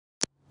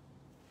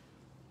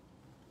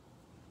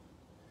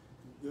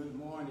Good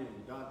morning.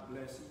 God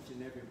bless each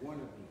and every one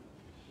of you.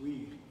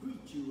 We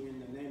greet you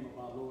in the name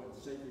of our Lord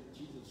and Savior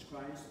Jesus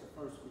Christ,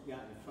 the first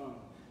begotten from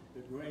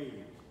the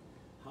grave.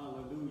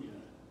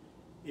 Hallelujah.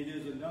 It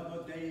is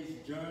another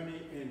day's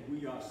journey, and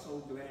we are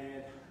so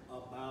glad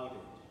about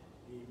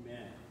it.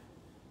 Amen.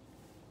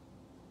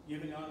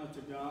 Giving honor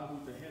to God,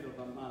 who's the head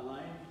of my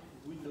life,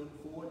 we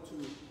look forward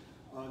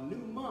to a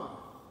new month.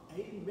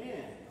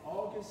 Amen.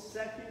 August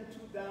 2nd,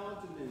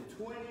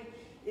 2020.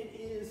 It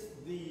is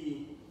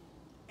the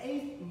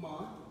 8th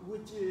month,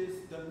 which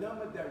is the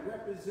number that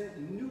represents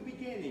new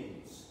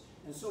beginnings.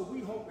 And so we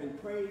hope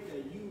and pray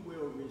that you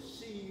will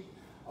receive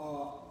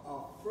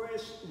a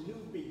fresh new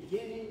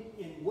beginning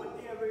in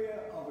what area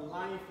of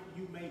life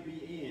you may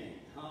be in.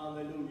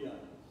 Hallelujah.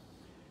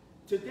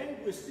 Today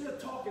we're still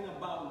talking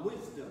about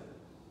wisdom.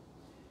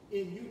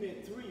 In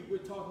Unit 3, we're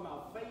talking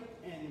about faith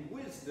and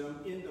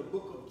wisdom in the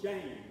book of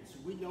James.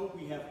 We know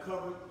we have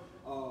covered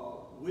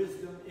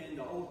wisdom in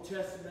the Old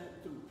Testament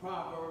through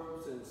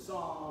Proverbs and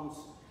Psalms,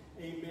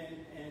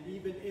 amen, and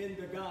even in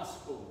the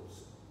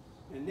Gospels.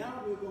 And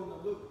now we're going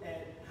to look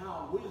at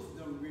how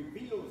wisdom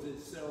reveals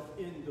itself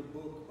in the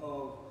book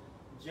of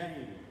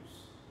James.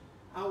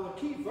 Our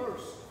key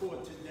verse for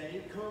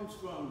today comes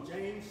from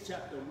James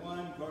chapter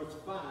 1, verse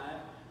 5,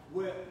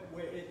 where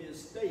it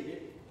is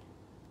stated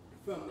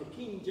from the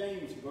King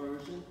James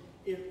Version,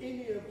 "If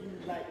any of you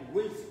lack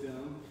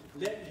wisdom,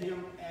 let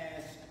him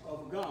ask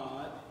of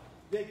God,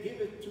 that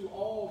giveth to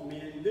all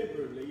men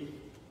liberally,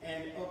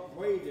 and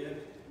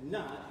upbraideth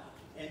not,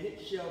 and it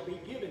shall be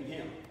given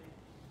him."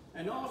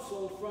 And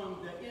also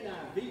from the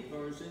NIV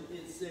version,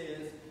 it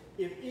says,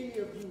 "If any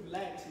of you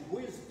lacks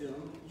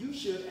wisdom, you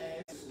should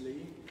ask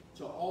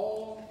to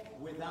all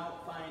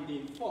without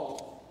finding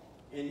fault,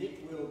 and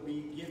it will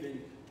be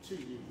given to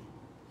you."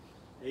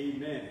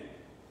 Amen.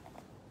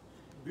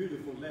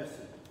 Beautiful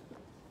lesson.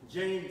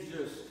 James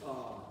just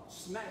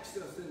smacks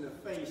us in the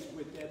face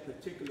with that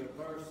particular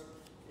verse.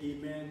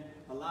 Amen.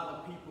 A lot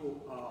of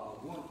people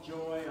want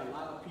joy. A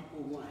lot of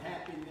people want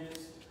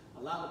happiness.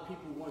 A lot of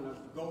people want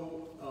to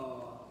go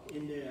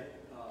in their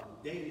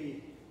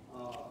daily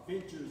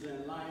ventures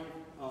in life,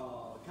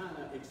 kind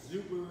of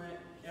exuberant,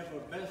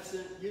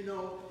 effervescent, you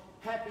know,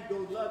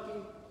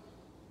 happy-go-lucky.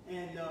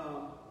 And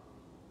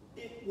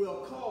it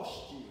will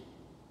cost you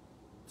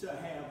to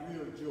have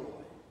real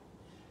joy.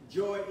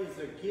 Joy is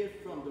a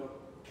gift from the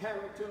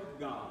character of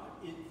God.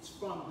 It's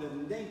from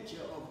the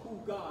nature of who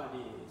God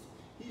is.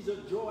 He's a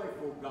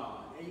joyful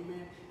God.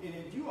 Amen. And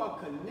if you are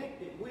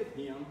connected with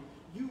him,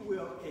 you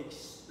will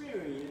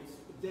experience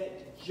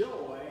that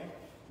joy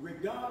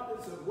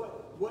regardless of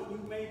what you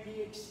may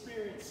be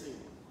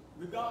experiencing,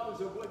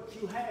 regardless of what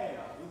you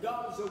have,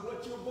 regardless of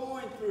what you're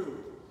going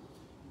through.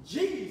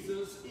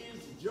 Jesus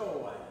is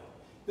joy.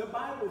 The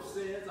Bible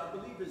says, I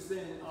believe it's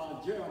in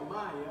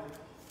Jeremiah,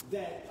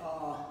 that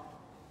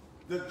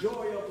the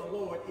joy of the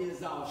Lord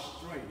is our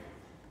strength.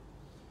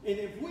 And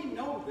if we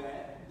know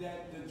that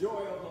the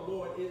joy of the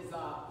Lord is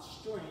our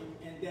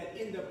strength, and that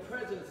in the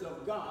presence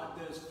of God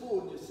there's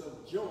fullness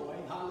of joy,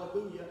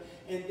 hallelujah,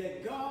 and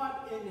that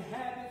God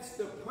inhabits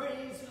the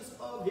praises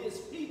of his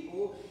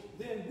people,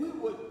 then we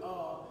would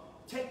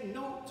take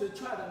note to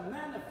try to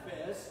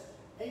manifest,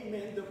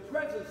 amen, the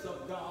presence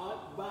of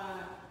God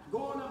by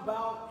going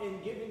about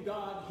and giving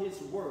God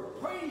his word,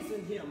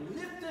 praising him,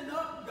 lifting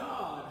up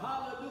God,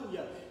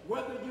 hallelujah.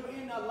 Whether you're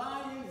in a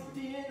lion's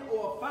den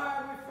or a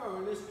fiery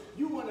furnace,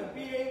 you want to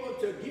be able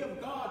to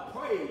give God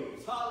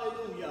praise,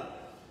 hallelujah.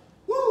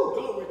 Woo,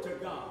 glory to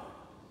God.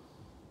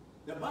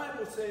 The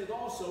Bible says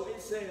also,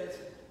 it says,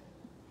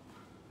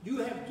 "You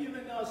have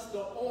given us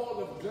the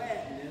oil of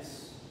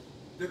gladness,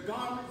 the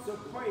garments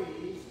of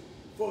praise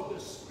for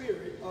the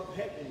spirit of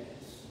heaviness."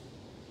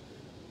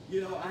 You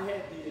know, I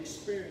had the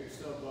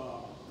experience of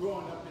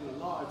growing up in a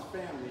large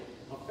family,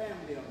 a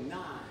family of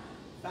 9,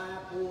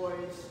 5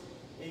 boys,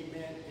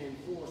 amen, and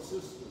 4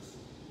 sisters.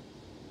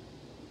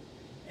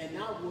 And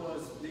I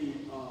was the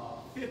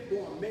 5th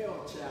born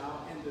male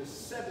child and the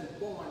 7th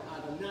born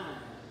out of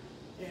 9.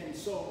 And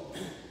so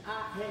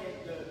I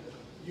had the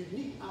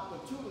unique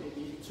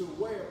opportunity to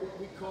wear what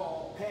we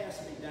call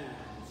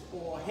pass-me-downs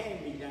or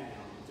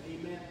hand-me-downs,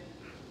 amen.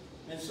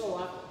 And so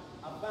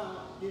I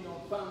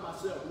found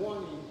myself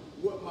wanting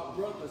what my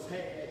brothers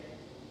had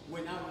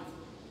when I was,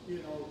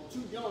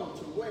 too young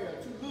to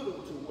wear, too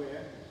little to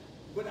wear,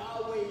 but I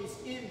always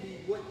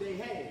envied what they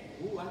had.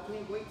 Ooh, I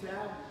can't wait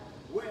to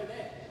wear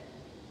that.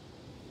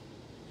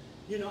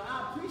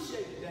 I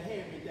appreciated the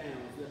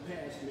hand-me-downs, the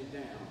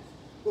pass-me-downs.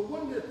 But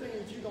one of the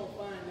things you don't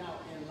find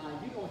out in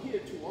life, you don't hear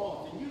too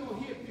often, you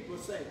don't hear people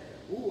say,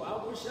 "Ooh,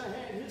 I wish I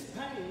had his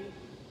pain.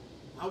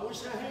 I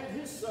wish I had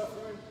his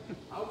suffering.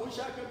 I wish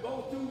I could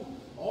go through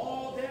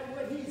all that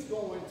what he's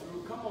going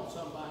through." Come on,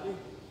 somebody.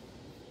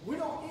 We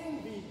don't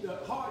envy the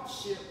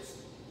hardships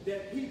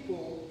that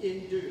people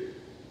endure.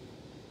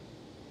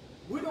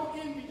 We don't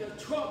envy the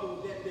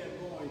trouble that they're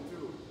going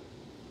through.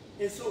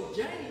 And so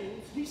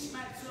James, he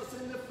smacks us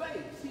in the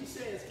face. He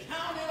says,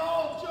 "Count it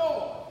all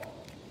joy."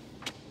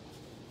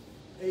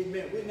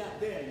 Amen. We're not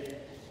there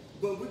yet.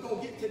 But we're going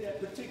to get to that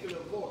particular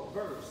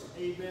verse.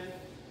 Amen.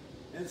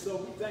 And so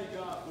we thank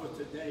God for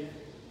today.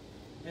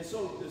 And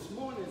so this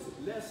morning's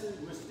lesson,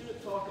 we're still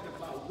talking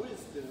about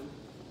wisdom.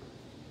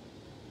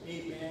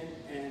 Amen.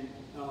 And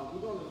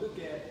we're going to look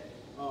at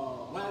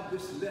why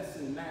this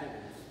lesson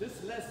matters.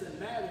 This lesson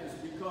matters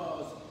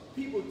because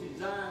people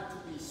desire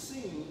to be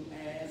seen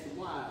as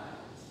wise.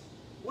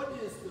 What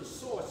is the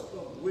source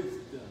of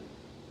wisdom?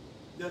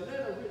 The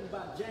letter written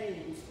by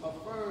James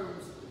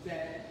affirms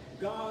that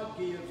God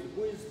gives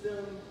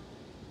wisdom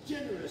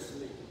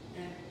generously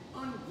and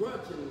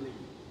ungrudgingly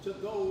to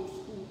those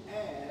who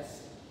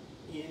ask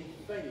in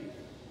faith.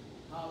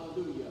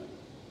 Hallelujah.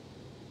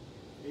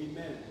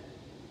 Amen.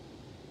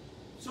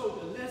 So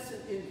the lesson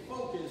in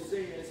focus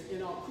says,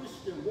 in our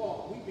Christian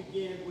walk, we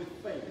begin with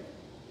faith.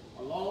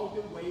 Along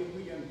the way,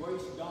 we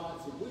embrace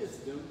God's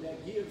wisdom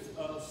that gives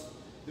us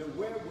the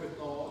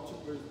wherewithal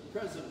to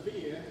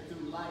persevere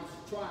through life's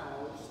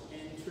trials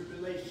and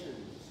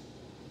tribulations.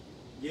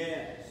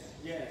 Yes,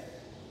 yes.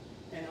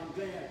 And I'm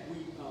glad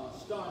we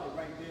started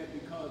right there,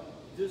 because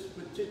this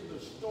particular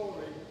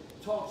story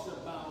talks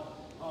about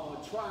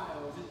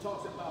trials. It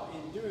talks about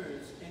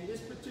endurance. And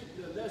this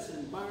particular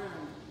lesson,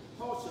 Byron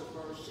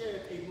Pulsifer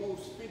shared a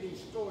most fitting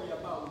story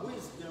about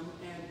wisdom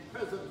and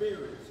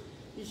perseverance.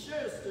 He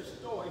shares the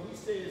story. He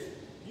says,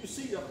 you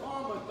see, the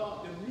farmer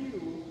thought the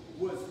mule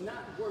was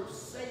not worth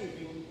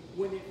saving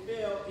when it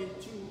fell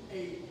into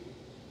a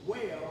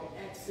well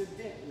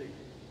accidentally.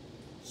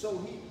 So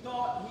he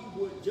thought he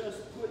would just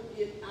put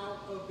it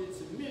out of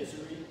its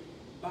misery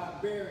by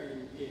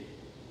burying it.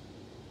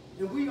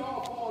 And we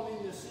all fall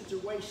in this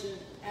situation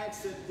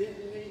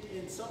accidentally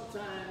and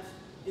sometimes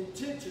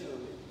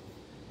intentionally.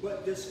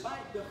 But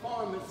despite the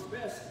farmer's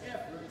best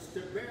efforts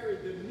to bury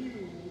the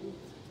mule,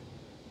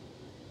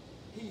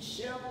 he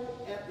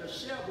shoveled at the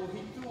shovel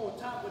he threw on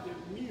top of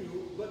the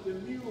mule, but the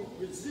mule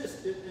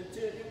resisted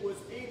until it was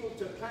able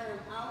to climb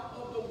out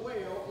of the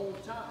well on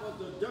top of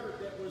the dirt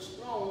that was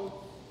thrown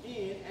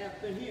in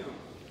after him.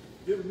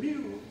 The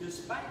mule,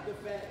 despite the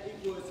fact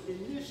it was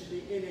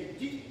initially in a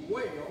deep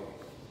well,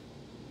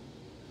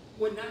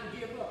 would not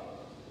give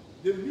up.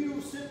 The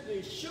mule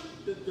simply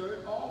shook the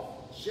dirt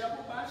off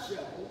shovel by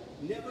shovel,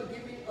 never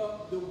giving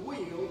up the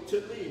will to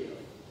live,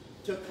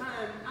 to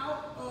climb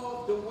out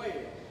of the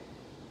well.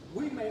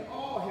 We may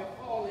all have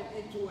fallen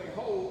into a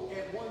hole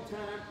at one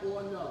time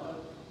or another.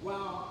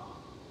 While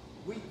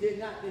we did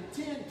not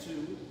intend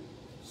to,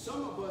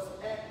 some of us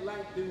act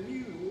like the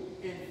mule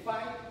and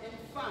fight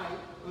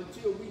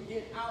until we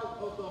get out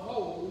of the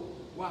hole,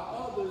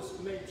 while others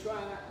may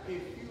try a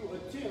few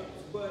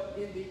attempts, but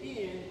in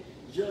the end,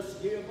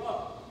 just give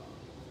up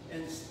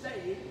and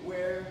stay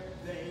where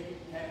they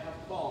have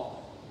fallen.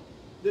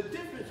 The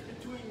difference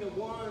between the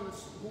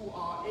ones who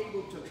are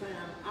able to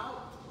climb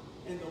out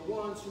and the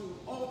ones who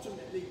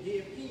ultimately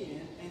give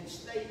in and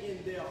stay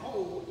in their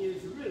hole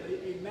is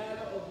really a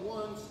matter of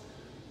one's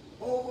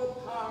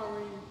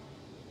overpowering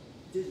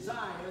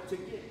desire to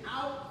get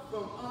out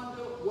from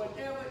under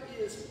whatever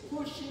is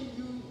pushing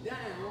you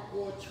down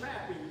or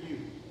trapping you.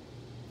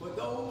 For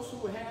those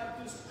who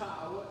have this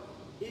power,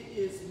 it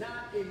is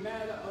not a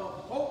matter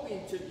of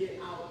hoping to get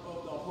out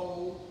of the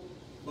hole,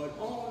 but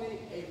only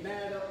a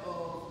matter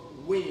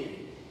of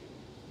when.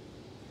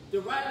 The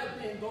writer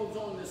then goes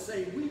on to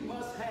say, we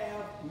must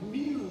have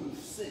mule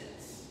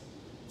sense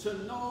to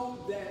know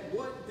that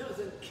what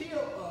doesn't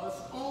kill us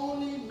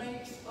only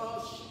makes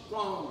us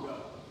stronger.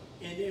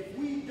 And if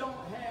we don't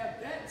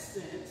have that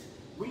sense,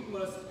 we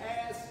must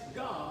ask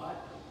God,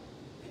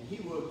 and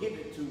he will give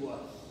it to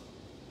us.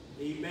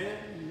 Amen?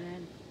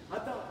 Amen. I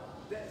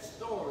thought that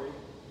story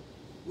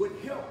would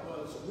help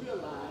us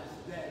realize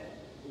that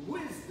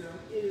wisdom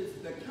is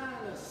the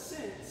kind of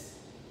sense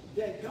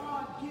that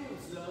God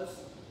gives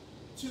us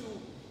to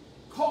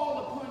call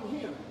upon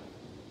him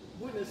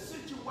when the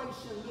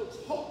situation looks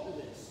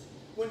hopeless,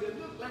 when it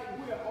looks like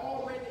we're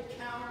already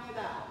counted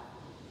out,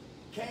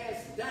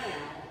 cast down,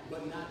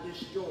 but not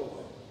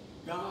destroyed.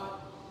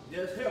 God,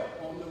 there's help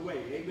on the way.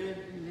 Amen?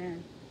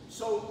 Amen.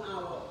 So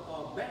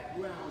our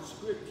background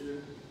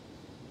scripture,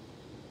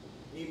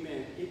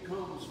 amen, it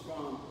comes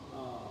from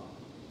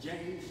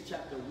James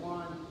chapter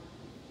 1,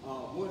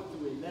 1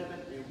 through 11,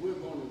 and we're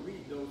going to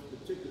read those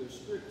particular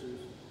scriptures.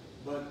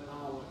 But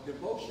our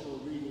devotional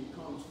reading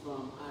comes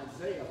from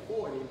Isaiah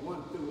 40,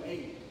 1 through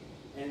 8.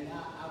 And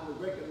I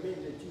would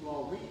recommend that you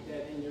all read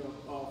that in your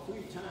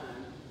free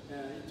time.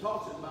 It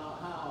talks about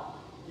how,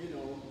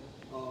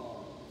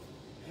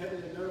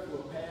 heaven and earth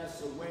will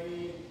pass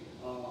away,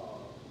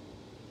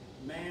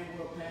 man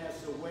will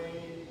pass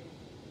away,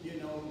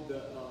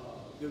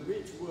 the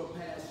rich will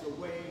pass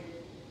away,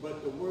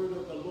 but the word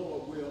of the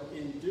Lord will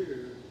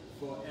endure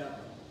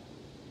forever.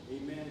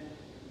 Amen.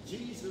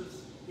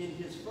 Jesus, in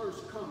his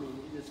first coming,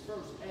 in his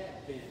first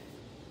advent,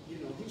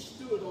 he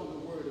stood on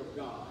the word of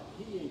God.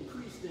 He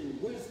increased in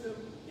wisdom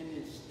and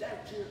in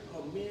stature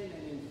of men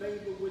and in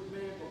favor with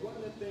man. But one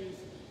of the things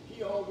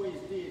he always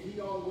did,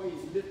 he always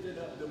lifted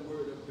up the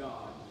word of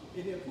God.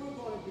 And if we're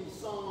going to be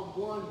Psalm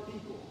 1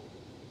 people,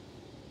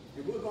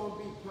 and we're going to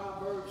be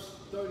Proverbs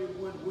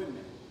 31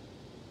 women,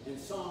 and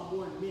Psalm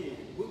 1 men.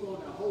 We're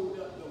going to hold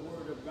up the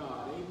word of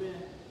God.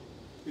 Amen.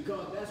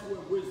 Because that's where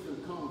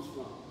wisdom comes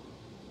from.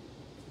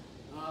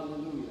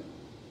 Hallelujah.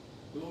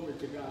 Glory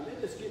to God.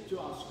 Let us get to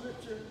our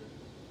scripture.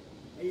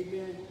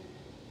 Amen.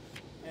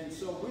 And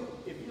so,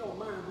 if you don't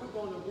mind, we're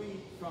going to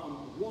read from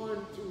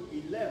 1 through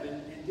 11,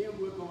 and then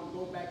we're going to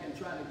go back and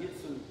try to get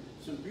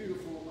some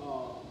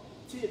beautiful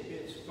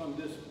tidbits from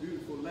this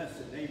beautiful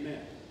lesson.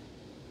 Amen.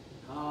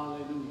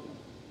 Hallelujah.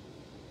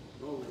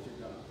 Glory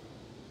to God.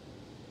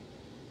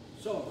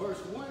 So, verse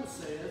 1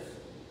 says,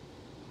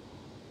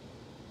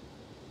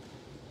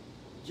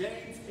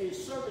 James, a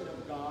servant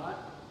of God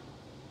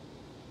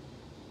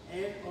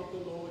and of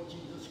the Lord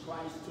Jesus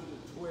Christ, to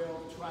the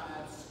 12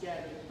 tribes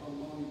scattered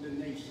among the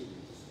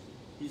nations.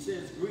 He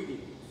says,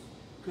 greetings.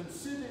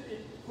 Consider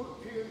it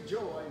pure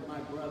joy, my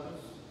brothers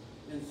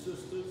and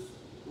sisters,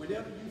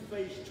 whenever you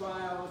face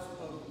trials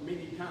of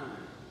many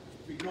kinds,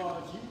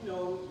 because you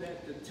know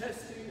that the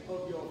testing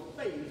of your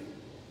faith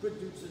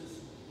produces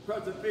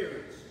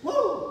perseverance.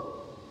 Woo!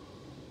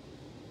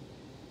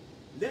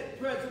 Let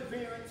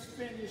perseverance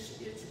finish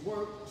its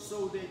work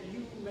so that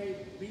you may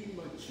be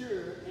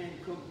mature and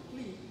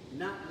complete,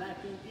 not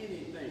lacking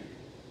anything.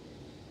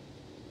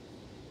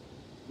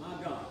 My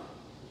God.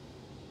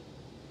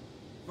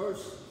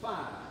 Verse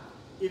 5.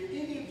 If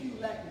any of you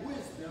lack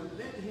wisdom,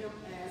 let him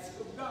ask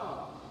of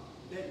God,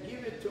 that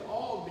giveth to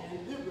all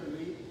men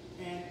liberally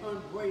and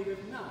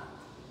upbraideth not,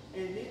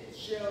 and it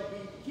shall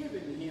be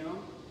given him.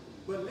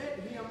 But let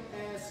him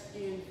ask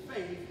in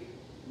faith,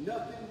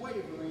 nothing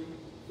wavering,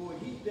 for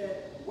he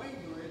that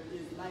wavereth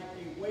is like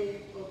a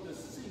wave of the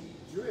sea,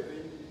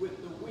 driven with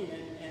the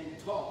wind and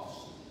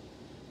tossed.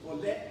 For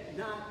let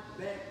not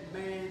that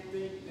man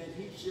think that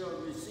he shall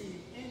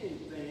receive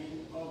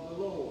anything of the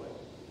Lord.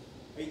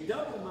 A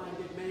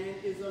double-minded man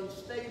is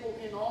unstable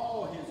in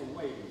all his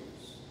ways.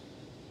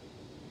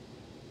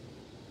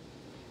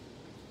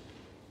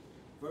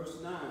 Verse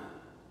 9,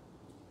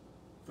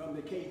 from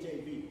the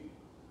KJV.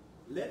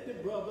 Let the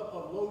brother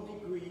of low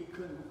degree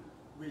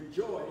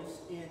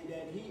rejoice in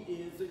that he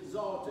is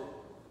exalted,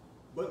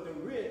 but the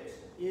rich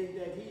in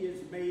that he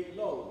is made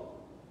low,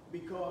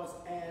 because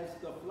as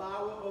the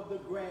flower of the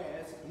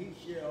grass he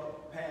shall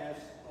pass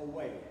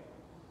away.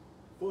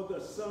 For the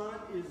sun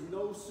is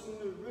no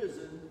sooner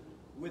risen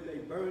with a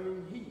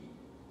burning heat,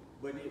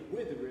 but it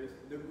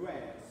withereth the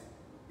grass,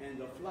 and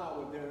the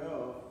flower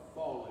thereof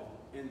falleth,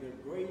 and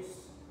the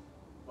grace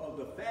of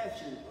the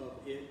fashion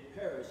of it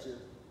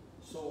perisheth.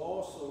 So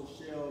also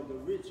shall the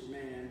rich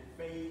man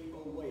fade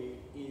away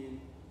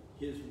in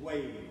his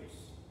ways.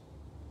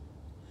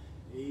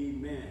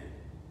 Amen.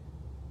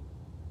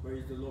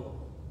 Praise the Lord.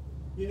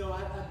 You know,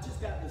 I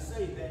just got to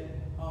say that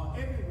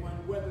everyone,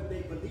 whether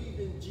they believe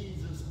in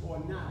Jesus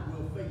or not,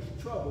 will face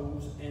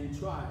troubles and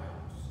trials.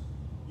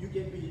 You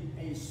can be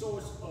a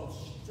source of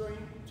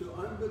strength to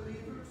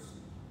unbelievers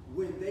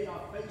when they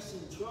are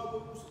facing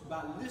troubles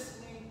by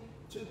listening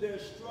to their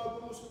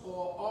struggles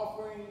or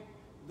offering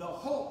the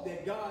hope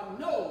that God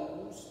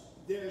knows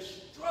they're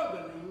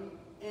struggling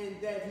and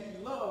that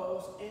he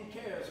loves and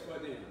cares for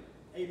them.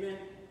 Amen?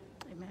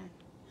 Amen.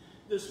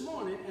 This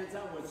morning, as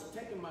I was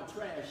taking my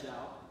trash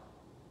out,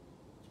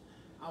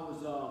 I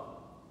was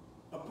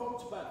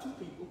approached by two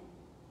people.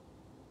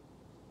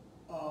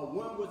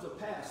 One was a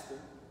pastor,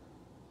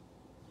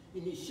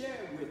 and he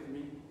shared with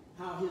me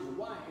how his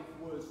wife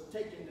was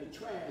taking the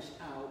trash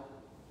out,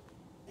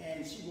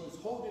 and she was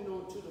holding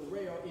on to the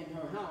rail in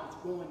her house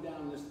going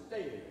down the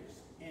stairs,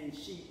 and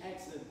she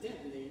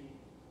accidentally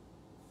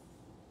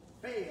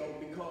fell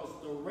because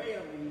the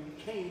railing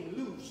came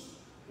loose,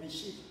 and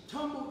she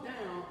tumbled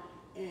down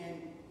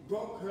and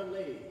broke her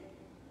leg.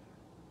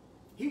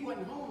 He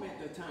wasn't home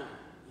at the time.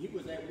 He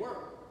was at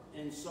work,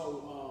 and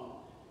so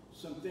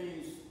some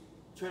things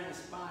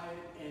transpired,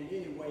 and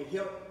anyway,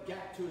 help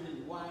got to his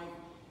wife.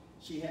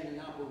 She had an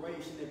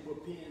operation that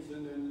put pins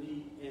in her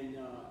knee, and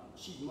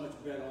she's much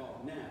better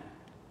off now.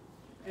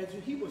 As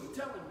he was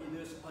telling me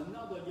this,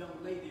 another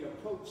young lady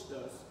approached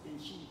us, and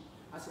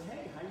I said,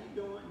 hey, how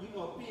you doing? You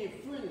know, being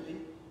friendly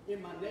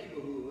in my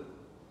neighborhood.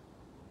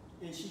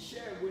 And she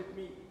shared with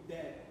me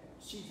that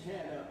she's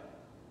had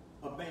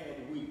a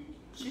bad week.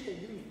 She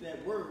didn't use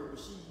that word, but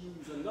she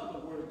used another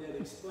word that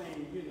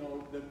explained, you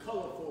know, the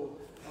colorful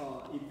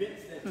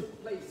events that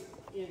took place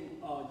in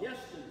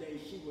yesterday.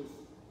 She was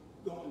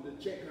going to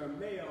check her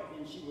mail,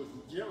 and she was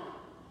jumped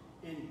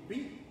and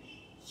beat.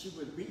 She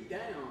was beat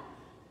down.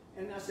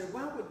 And I said,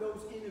 why would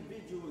those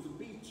individuals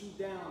beat you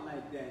down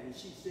like that? And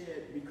she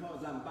said,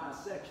 because I'm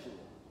bisexual.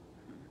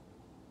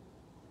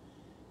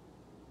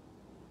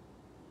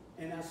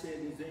 And I said,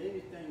 is there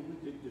anything we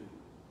could do?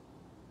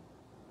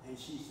 And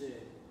she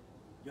said,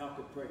 y'all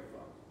could pray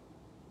for me.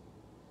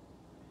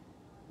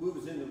 We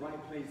was in the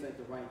right place at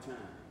the right time.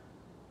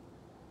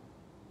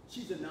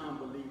 She's a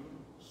non-believer.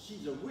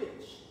 She's a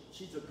witch.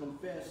 She's a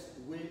confessed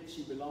witch.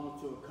 She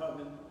belongs to a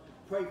coven.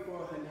 Pray for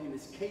her. Her name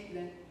is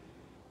Caitlin.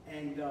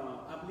 And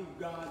I believe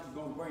God's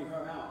going to bring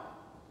her out.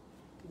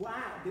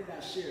 Why did I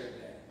share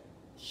that?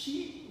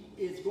 She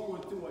is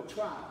going through a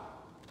trial.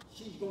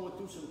 She's going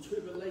through some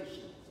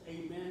tribulations.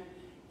 Amen.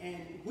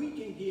 And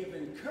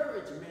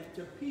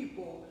to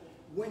people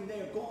when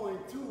they're going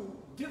through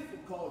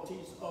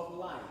difficulties of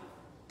life.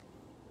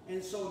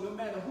 And so no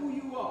matter who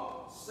you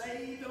are,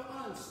 saved or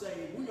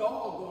unsaved, we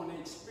all going to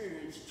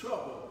experience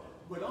trouble.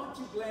 But aren't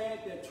you glad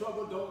that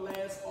trouble don't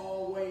last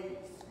always?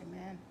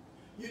 Amen.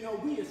 You know,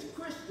 we as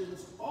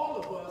Christians, all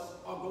of us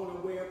are going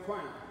to wear a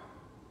crown.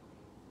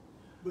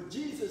 But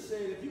Jesus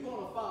said if you're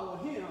going to follow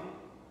him,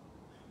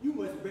 you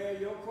must bear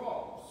your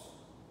cross.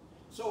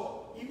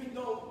 So even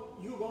though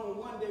you're going to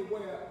one day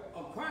wear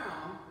a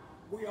crown,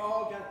 we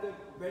all got to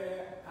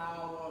bear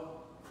our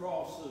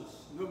crosses,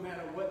 no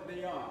matter what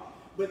they are.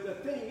 But the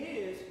thing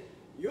is,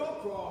 your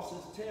cross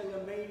is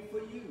tailor-made for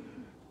you.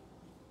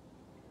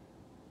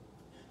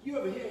 You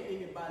ever hear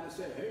anybody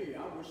say, hey,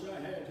 I wish I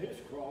had his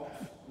cross?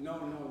 No.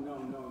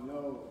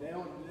 They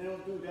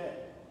don't do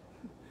that.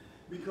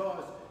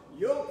 Because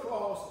your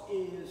cross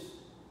is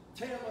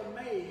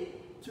tailor-made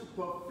to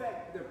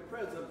perfect the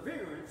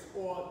perseverance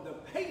or the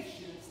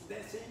patience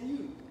that's in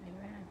you.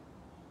 Amen.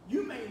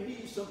 You may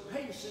need some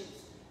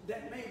patience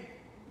that may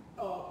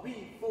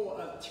be for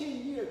a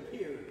 10-year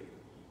period.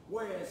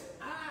 Whereas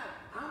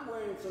I'm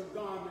wearing some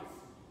garments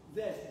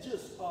that's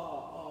just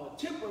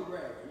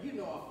temporary, you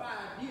know, a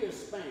 5-year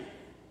span.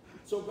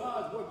 So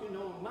God's working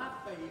on my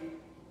faith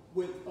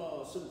with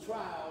some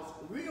trials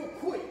real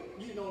quick,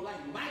 you know,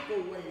 like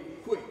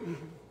microwave quick.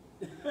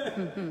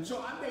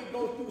 So I may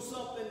go through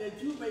something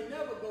that you may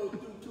never go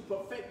through to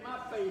perfect my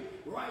faith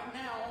right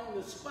now on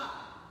the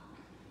spot.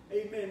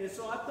 Amen. And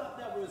so I thought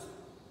that was,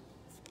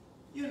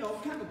 you know,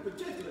 kind of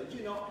particular.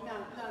 You know,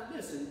 now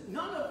listen,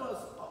 none of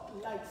us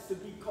likes to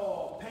be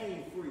called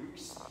pain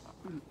freaks.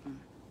 Amen.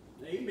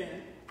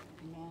 Amen.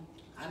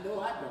 I know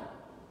I don't.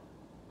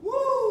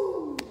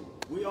 Woo!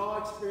 We all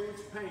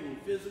experience pain,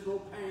 physical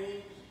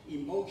pain,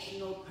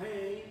 emotional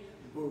pain,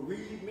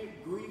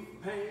 bereavement, grief,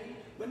 pain.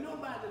 But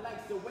nobody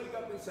likes to wake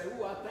up and say,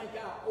 oh, I think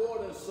I'll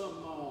order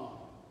some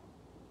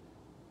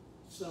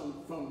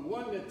from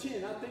 1 to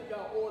 10. I think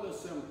I'll order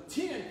some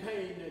 10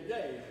 pain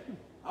today.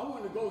 I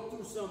want to go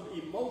through some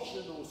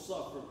emotional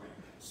suffering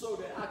so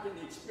that I can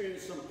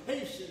experience some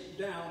patience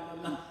down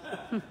the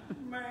line.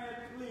 Man,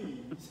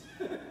 please.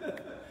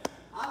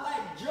 I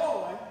like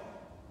joy.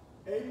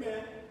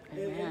 Amen.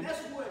 And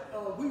that's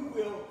what we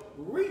will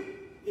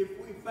reap if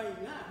we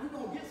faint not. We're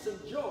going to get some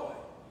joy.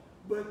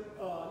 But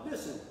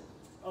listen,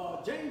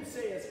 James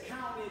says,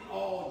 count it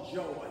all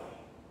joy.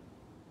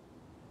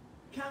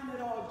 Count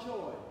it all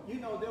joy.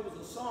 You know, there was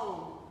a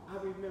song I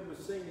remember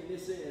singing.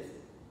 It says,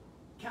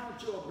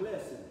 count your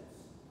blessings.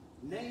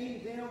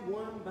 Name them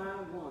one by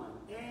one,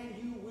 and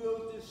you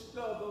will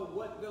discover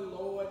what the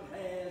Lord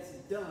has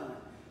done.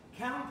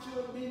 Count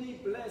your many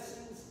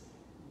blessings,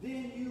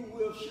 then you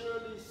will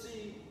surely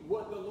see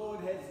what the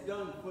Lord has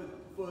done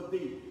for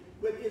thee.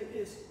 But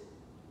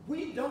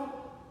we don't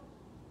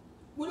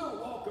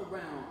walk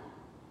around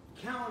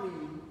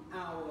counting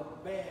our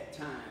bad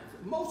times.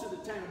 Most of the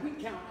time, we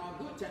count our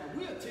good times.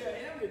 We'll tell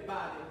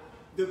everybody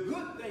the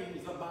good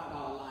things about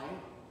our life,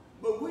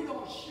 but we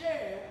don't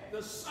share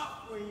the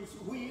sufferings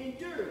we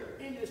endure.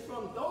 And it's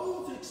from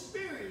those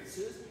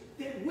experiences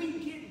that we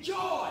get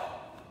joy.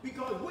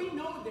 Because we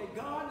know that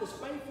God is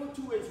faithful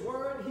to his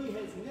word. He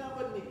has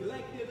never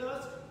neglected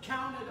us,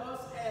 counted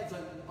us as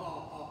an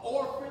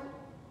orphan,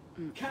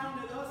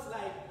 counted us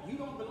like you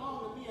don't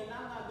belong to me and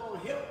I'm not going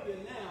to help you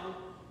now.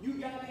 You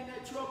got in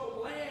that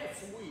trouble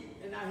last week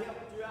and I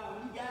helped you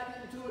out. You got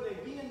into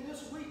it again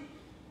this week.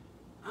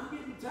 I'm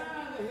getting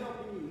tired of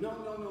helping you. No.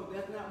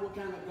 That's not what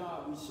kind of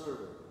God we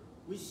serve.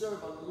 We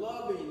serve a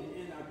loving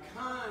and a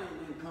kind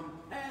and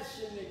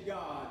compassionate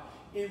God.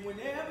 And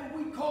whenever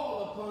we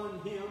call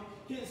upon him,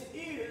 his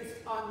ears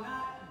are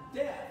not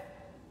deaf.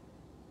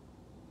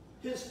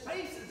 His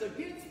face is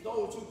against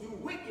those who do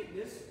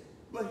wickedness,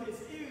 but his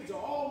ears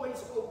are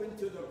always open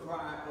to the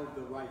cry of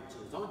the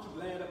righteous. Aren't you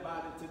glad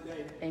about it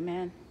today?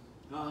 Amen.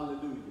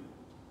 Hallelujah.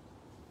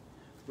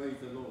 Praise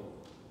the Lord.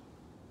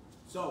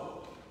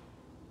 So,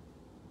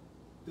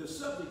 the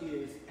subject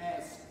is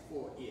ask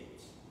for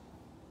it.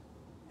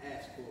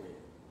 Ask for it.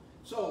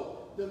 So,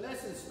 the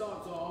lesson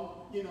starts off,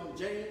 you know,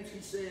 James,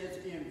 he says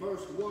in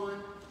verse 1,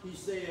 he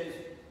says,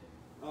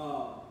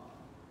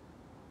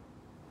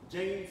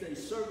 James, a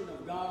servant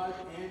of God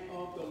and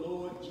of the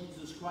Lord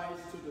Jesus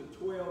Christ, to the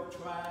 12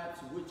 tribes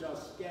which are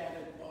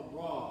scattered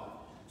abroad.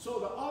 So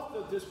the author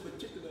of this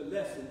particular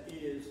lesson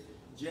is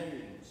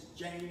James.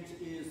 James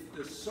is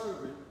the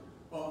servant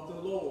of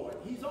the Lord.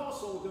 He's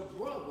also the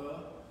brother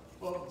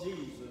of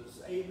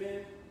Jesus.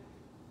 Amen.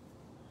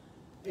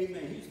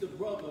 Amen. He's the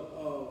brother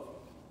of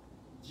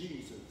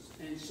Jesus.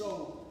 And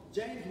so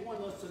James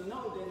wants us to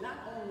know that not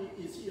only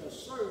is he a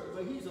servant,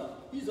 but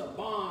he's a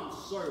bond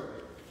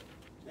servant.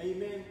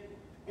 Amen.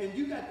 And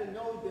you got to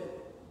know that,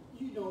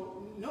 you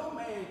know, no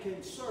man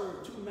can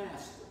serve two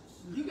masters.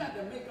 You got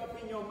to make up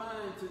in your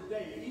mind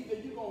today. Either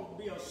you're going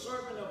to be a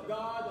servant of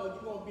God or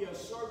you're going to be a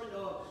servant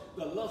of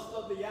the lust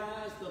of the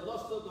eyes, the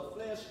lust of the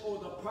flesh, or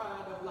the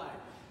pride of life.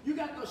 You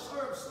got to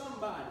serve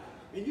somebody.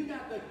 And you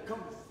got to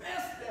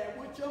confess that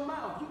with your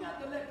mouth. You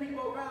got to let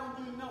people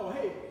around you know,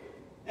 hey,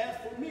 as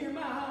for me and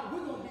my house,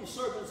 we're going to be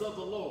servants of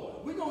the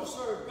Lord. We're going to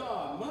serve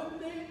God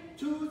Monday,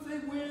 Tuesday,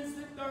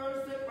 Wednesday,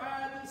 Thursday,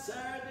 Friday,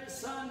 Saturday,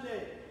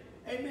 Sunday.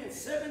 Amen.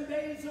 7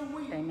 days a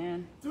week.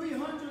 Amen.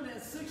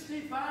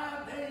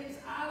 365 days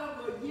out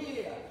of a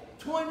year.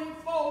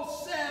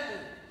 24/7.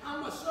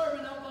 I'm a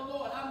servant of the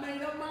Lord. I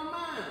made up my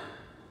mind.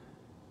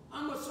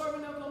 I'm a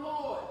servant of the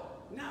Lord.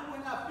 Not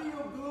when I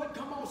feel good.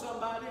 Come on,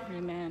 somebody.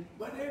 Amen.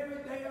 But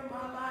every day of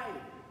my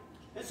life.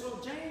 And so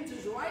James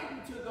is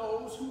writing to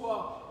those who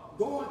are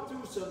going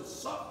through some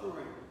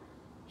suffering.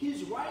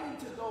 He's writing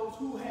to those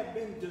who have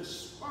been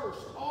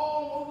dispersed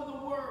all over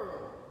the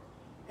world.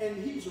 And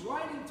he's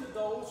writing to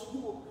those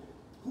who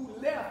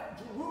left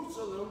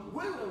Jerusalem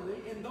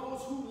willingly and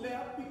those who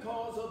left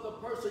because of the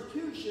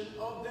persecution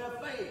of their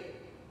faith.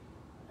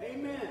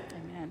 Amen.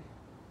 Amen.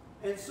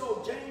 And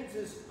so James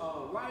is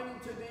writing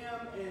to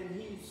them,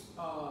 and he's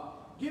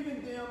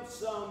giving them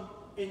some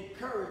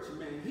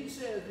encouragement. He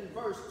says in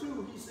verse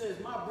 2, he says,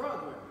 my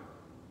brethren,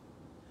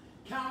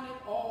 count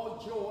it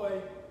all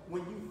joy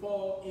when you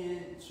fall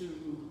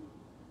into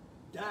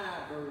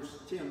diverse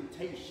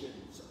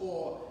temptations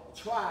or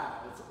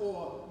trials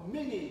or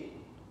many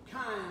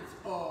kinds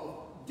of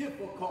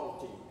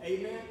difficulty.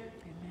 Amen? Amen.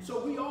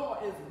 So we all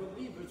as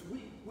believers,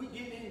 we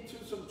get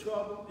into some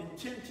trouble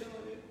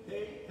intentionally.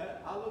 Hey,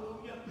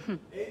 hallelujah.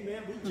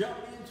 Amen. We jump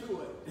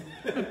into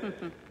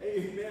it.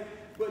 Amen.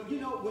 But you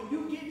know, when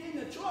you get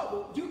into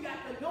trouble, you got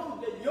to know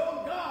that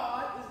your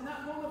God is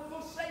not going to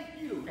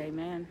forsake you.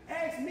 Amen.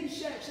 Ask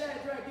Meshach,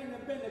 Shadrach, and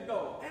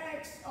Abednego.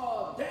 Ask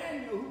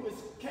Daniel, who was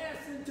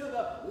cast into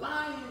the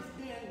lion's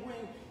den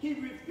when he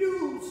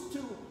refused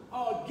to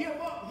give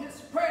up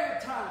his prayer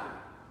time.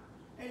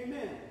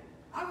 Amen.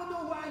 I don't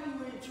know why you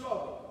were in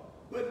trouble.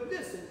 But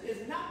listen,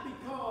 it's not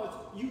because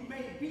you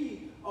may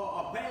be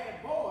a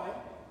bad boy.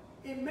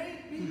 It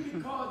may be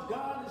because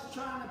God is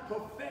trying to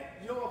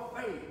perfect your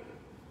faith.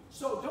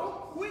 So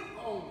don't quit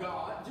on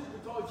God just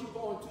because you're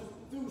going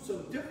through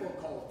some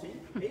difficulty.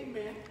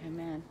 Amen.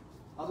 Amen.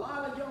 A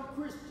lot of young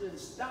Christians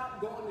stop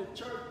going to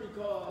church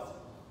because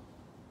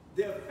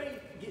their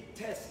faith get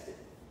tested.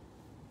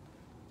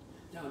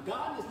 Now,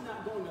 God is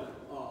not going to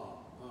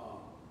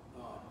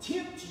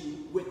tempt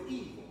you with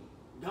evil.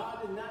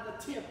 God is not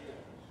a tempter.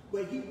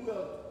 But he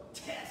will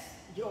test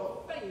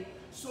your faith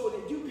so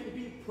that you can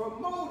be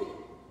promoted.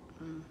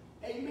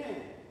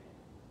 Amen.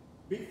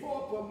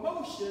 Before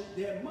promotion,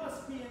 there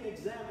must be an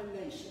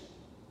examination.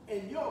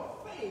 And your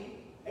faith,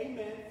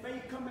 amen,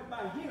 faith coming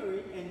by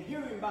hearing and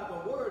hearing by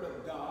the word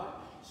of God.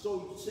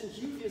 So since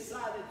you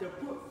decided to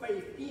put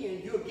faith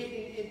in, you're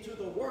getting into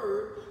the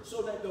word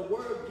so that the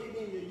word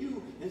get into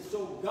you. And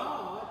so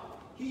God,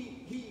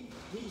 he's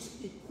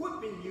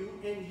equipping you,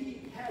 and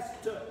he has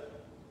to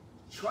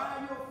try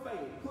your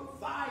faith, put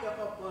fire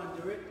up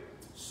under it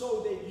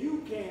so that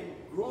you can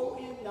grow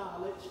in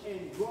knowledge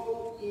and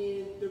grow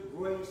in the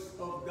grace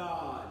of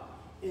God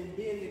and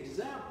be an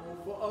example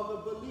for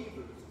other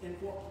believers and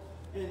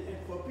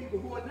for people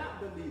who are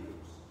not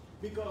believers.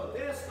 Because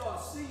they'll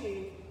start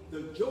seeing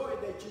the joy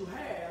that you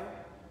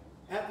have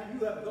after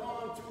you have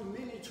gone through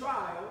many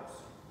trials,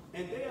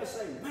 and they'll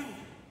say, man,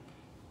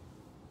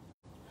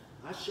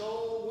 I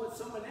sure want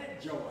some of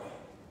that joy.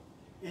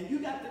 And you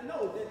got to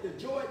know that the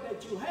joy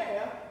that you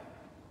have,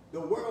 the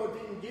world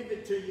didn't give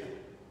it to you,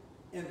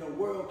 and the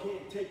world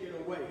can't take it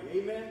away.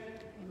 Amen?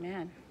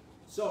 Amen.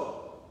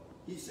 So,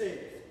 he says,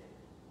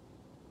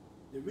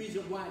 the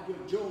reason why your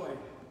joy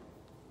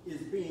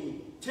is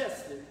being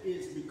tested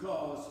is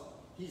because,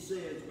 he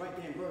says right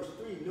there in verse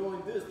 3,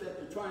 knowing this, that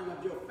the trying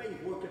of your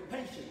faith worketh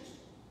patience.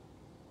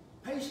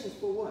 Patience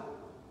for what?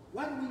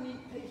 Why do we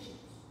need patience?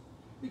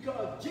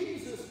 Because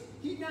Jesus,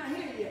 he's not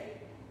here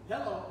yet.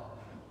 Hello?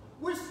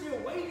 We're still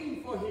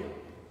waiting for him.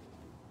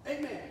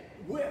 Amen.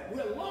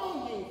 We're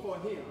longing for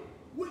him.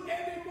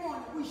 Every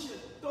morning we should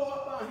throw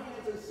up our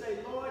hands and say,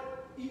 Lord,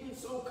 even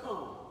so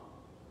come.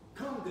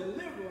 Come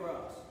deliver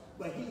us.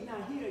 But he's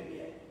not here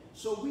yet.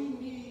 So we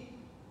need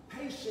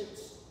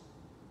patience,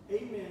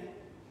 amen,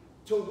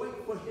 to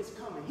wait for his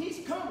coming.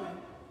 He's coming.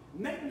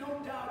 Make no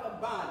doubt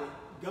about it.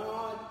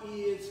 God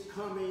is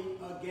coming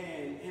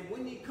again. And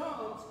when he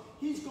comes,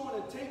 he's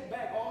going to take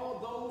back all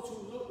those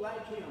who look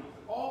like him,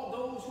 all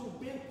those who've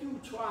been through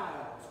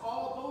trials,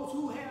 all those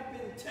who have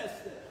been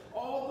tested,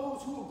 all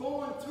those who are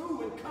going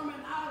through and coming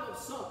out of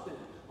something.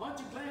 Aren't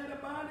you glad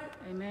about it?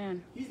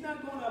 Amen. He's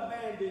not going to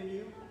abandon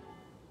you,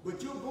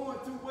 but you're going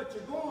through what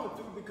you're going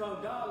through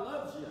because God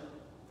loves you,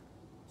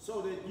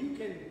 so that you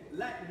can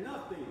lack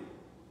nothing.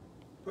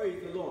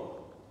 Praise the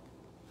Lord.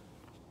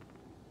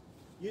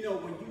 You know,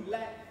 when you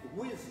lack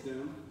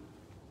wisdom,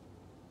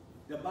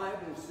 the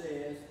Bible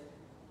says,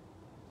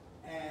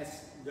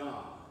 ask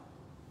God.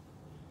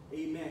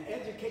 Amen.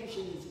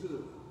 Education is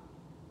good.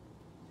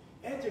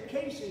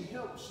 Education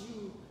helps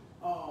you,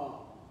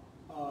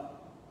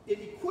 it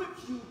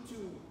equips you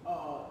to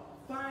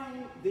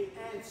find the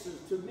answers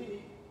to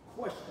many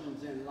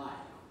questions in life.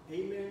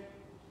 Amen.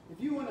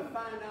 If you want to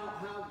find out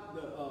how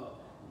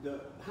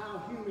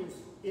how humans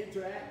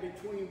interact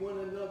between one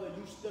another,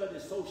 you study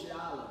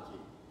sociology.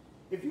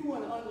 If you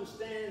want to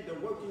understand the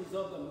workings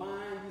of the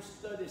mind, you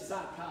study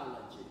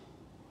psychology.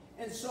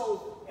 And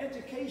so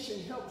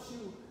education helps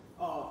you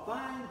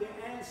find the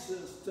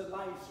answers to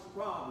life's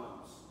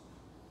problems.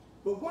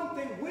 But one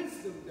thing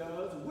wisdom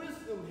does,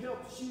 wisdom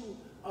helps you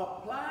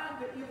apply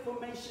the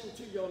information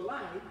to your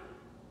life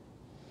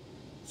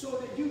so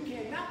that you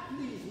cannot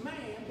please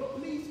man, but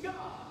please God.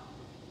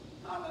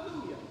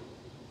 Hallelujah.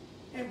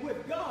 And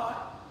with God,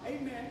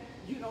 amen,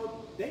 you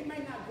know, they may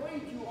not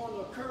grade you on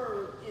a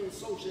curve in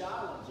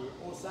sociology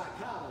or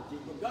psychology,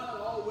 but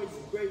God always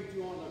grades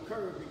you on a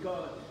curve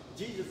because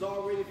Jesus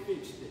already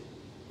fixed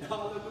it.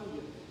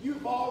 Hallelujah.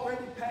 You've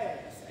already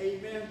passed.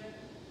 Amen.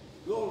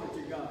 Glory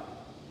to God.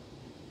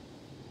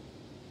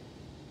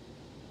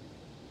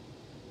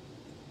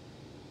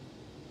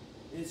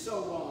 And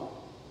so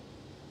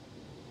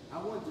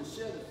I want to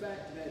share the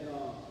fact that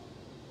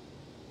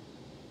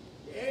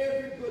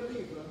every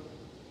believer,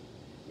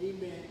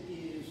 amen,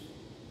 is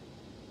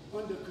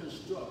under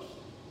construction.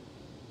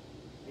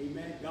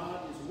 Amen.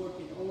 God is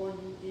working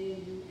on you,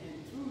 in you,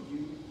 and through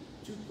you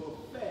to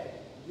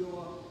perfect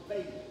your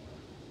faith.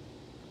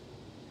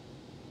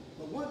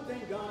 But one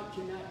thing God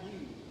cannot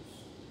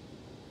use.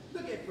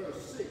 Look at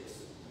verse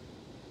 6.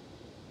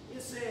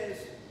 It says,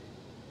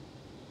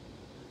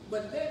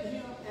 but let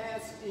him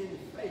ask in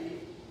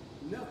faith,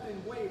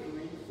 nothing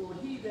wavering, for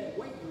he that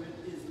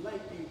wavereth is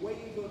like a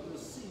wave of the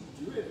sea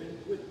driven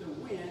with the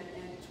wind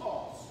and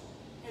tossed.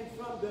 And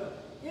from the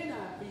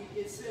NIV,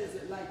 it says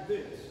it like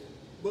this.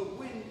 But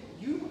when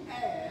you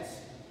ask,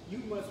 you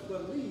must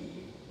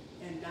believe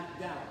and not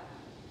doubt.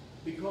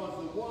 Because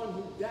the one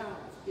who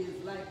doubts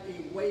is like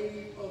a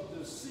wave of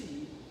the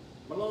sea,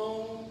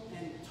 blown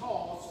and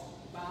tossed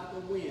by the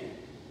wind.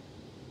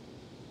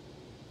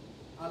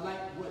 I like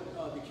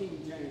what the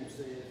King James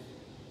says.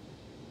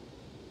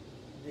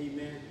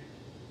 Amen.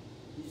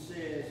 He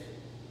says,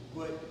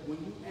 but when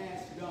you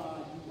ask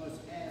God, you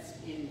must ask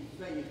in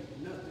faith,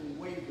 nothing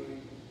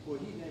wavering, for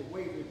he that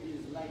wavereth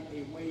is like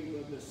a wave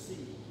of the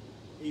sea.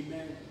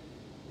 Amen.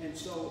 And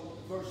so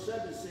verse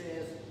 7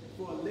 says,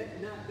 for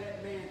let not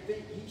that man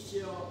think he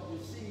shall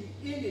receive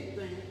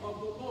anything of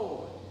the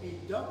Lord. A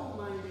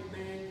double-minded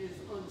man is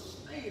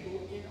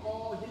unstable in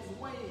all his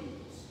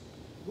ways.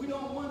 We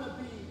don't want to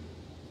be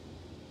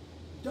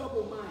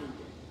double-minded.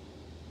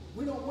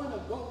 We don't want to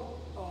go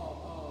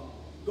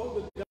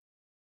to God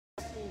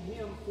asking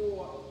him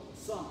for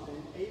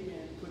something,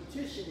 amen,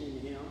 petitioning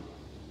him,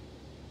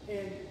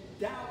 and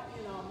doubt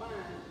in our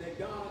mind that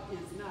God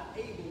is not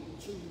able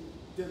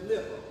to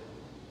deliver.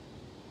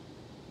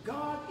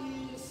 God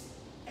is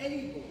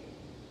able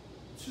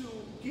to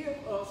give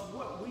us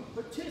what we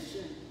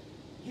petition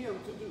him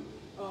to do.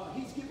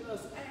 He's given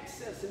us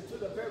access into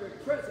the very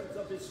presence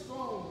of his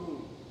throne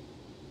room.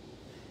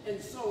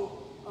 And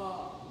so,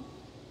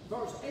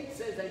 verse 8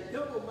 says, a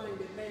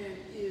double-minded man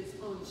is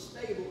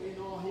unstable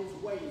in all his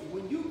ways.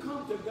 When you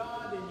come to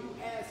God and you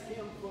ask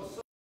him for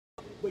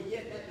something, but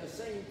yet at the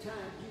same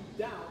time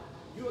you doubt,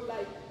 you're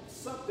like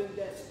something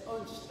that's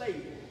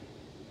unstable.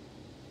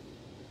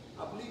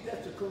 I believe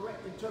that's the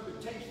correct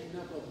interpretation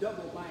of a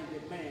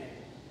double-minded man.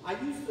 I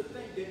used to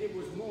think that it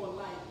was more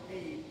like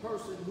a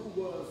person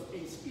who was a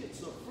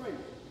schizophrenic,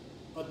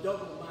 a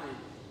double-minded.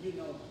 You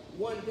know,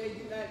 one day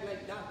you act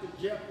like Dr.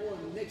 Jekyll,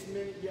 and the next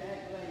minute you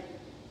act like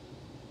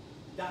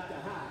Dr.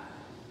 Hyde.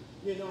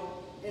 You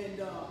know,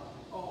 and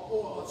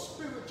or a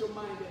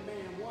spiritual-minded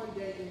man one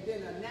day, and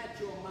then a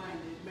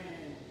natural-minded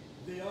man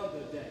the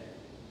other day.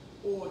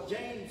 Or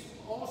James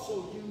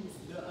also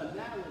used the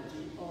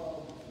analogy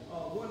of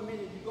 1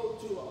 minute you go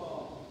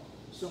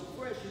to some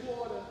fresh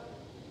water,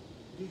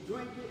 you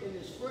drink it and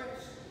it's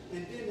fresh,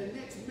 and then the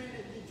next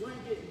minute you drink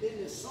it and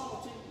then it's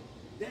salty.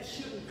 That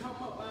shouldn't come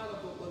up out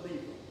of a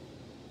believer.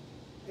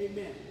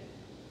 Amen.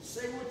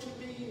 Say what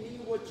you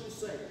mean what you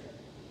say.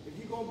 If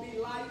you're going to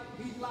be light,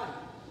 be light.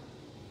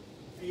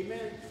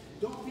 Amen.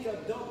 Don't be a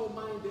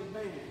double-minded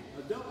man.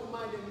 A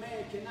double-minded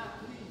man cannot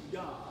please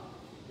God.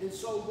 And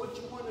so what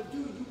you want to do,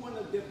 you want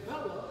to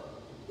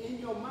develop in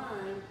your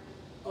mind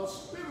a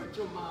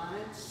spiritual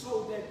mind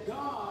so that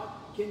God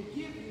can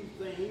give you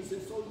things,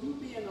 and so you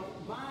be in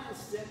a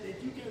mindset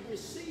that you can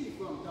receive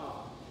from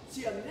God.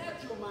 See, a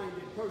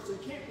natural-minded person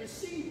can't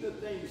receive the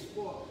things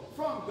from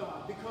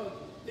God because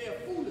they're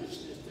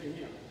foolishness to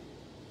him.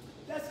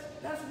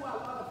 That's why a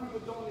lot of people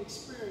don't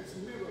experience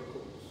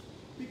miracles,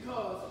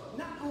 because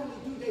not only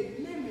do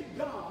they limit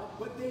God,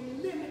 but they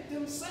limit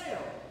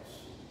themselves.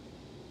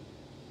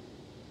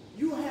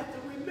 You have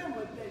to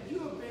remember that you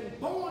have been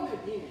born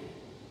again.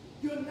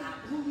 You're not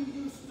who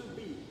you used to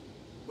be.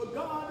 But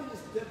God is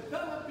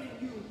developing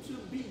you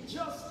to be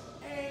just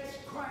as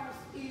Christ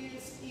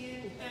is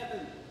in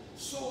heaven.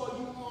 So are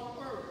you on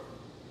earth.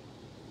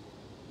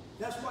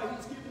 That's why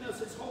he's given us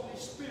his Holy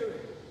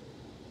Spirit.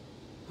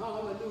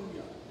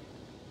 Hallelujah.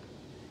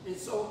 And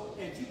so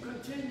as you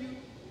continue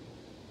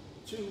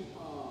to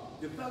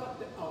develop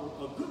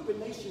a good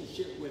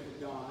relationship with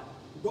God,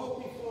 go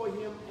before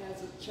him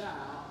as a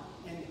child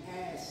and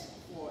ask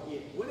for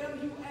it. Whatever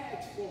you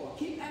ask for,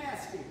 keep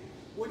asking.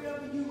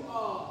 Whatever you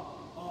are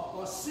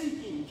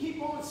seeking,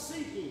 keep on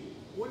seeking.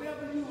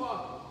 whatever you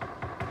are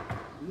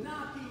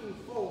knocking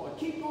for,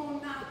 keep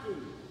on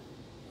knocking,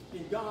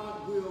 and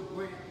God will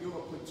grant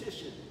your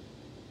petition.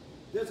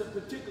 There's a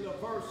particular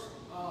verse,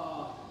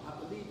 I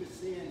believe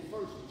it's in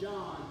 1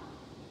 John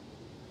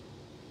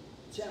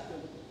chapter,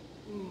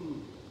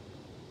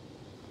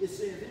 it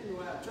says,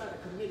 anyway, I try to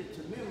commit it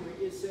to memory.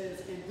 It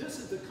says, and this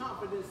is the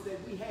confidence that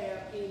we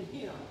have in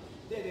him,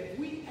 that if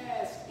we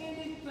ask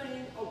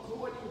anything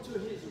according to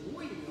his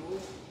will,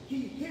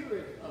 he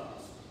heareth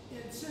us.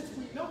 And since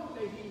we know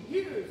that he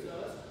hears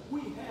us,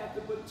 we have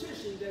the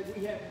petition that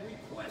we have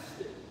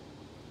requested.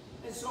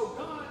 And so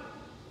God,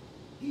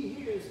 he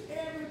hears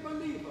every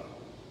believer,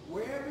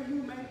 wherever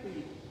you may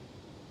be,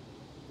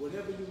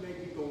 whatever you may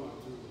be going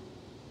through.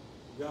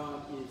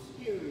 God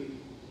is hearing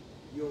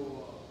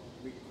your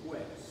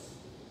requests.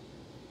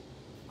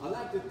 I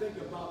like to think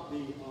about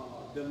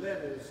the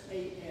letters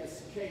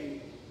ASK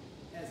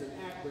as an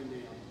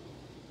acronym.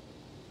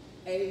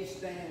 A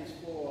stands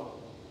for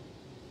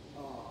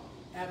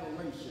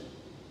adoration.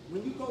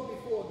 When you go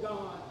before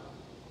God,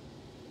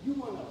 you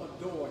want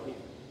to adore him.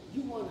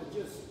 You want to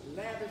just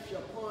lavish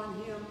upon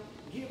him,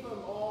 give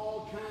him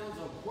all kinds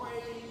of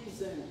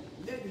praise, and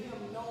let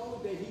him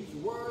know that he's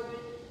worthy.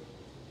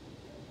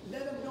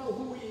 Let him know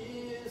who he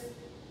is,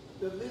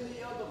 the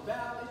lily of the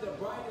valley, the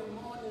bright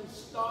and morning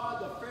star,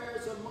 the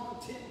fairest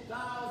among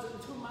 10,000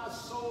 to my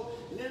soul.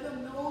 Let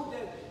him know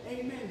that,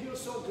 amen, you're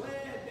so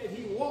glad that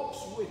he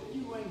walks with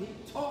you and he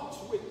talks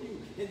with you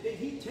and that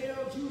he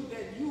tells you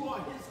that you are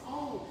his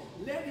own.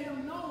 Let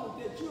him know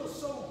that you're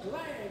so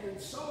glad and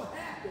so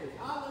happy,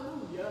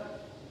 hallelujah,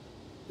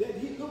 that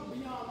he looked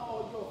beyond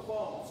all your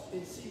faults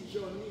and sees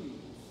your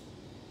needs.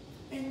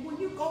 And when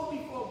you go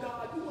before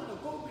God, you want to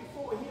go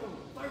before him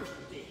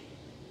thirsty,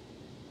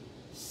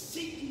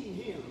 seeking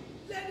him.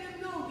 Let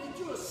him know that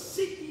you're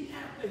seeking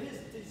after his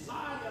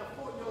desire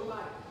for your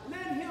life.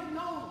 Let him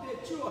know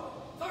that you're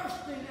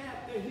thirsting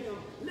after him.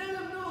 Let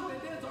him know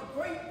that there's a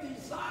great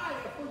desire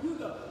for you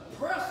to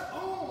press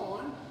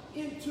on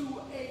into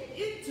an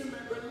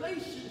intimate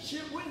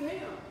relationship with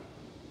him.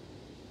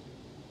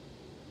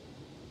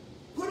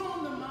 Put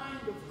on the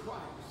mind of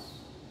Christ.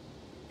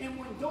 And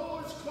when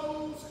doors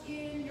close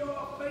in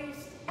your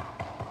face,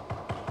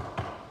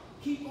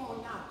 keep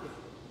on knocking.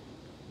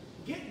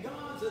 Get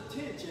God's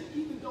attention,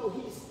 even though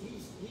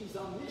he's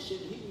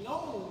omniscient. He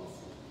knows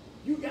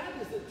you got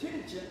his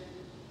attention.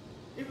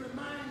 It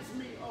reminds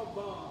me of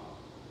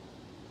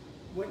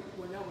when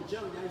I was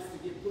young, I used to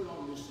get put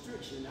on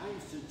restriction. I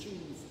used to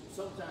choose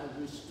sometimes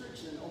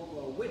restriction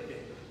over a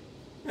whipping.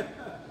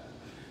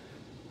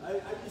 I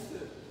used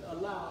to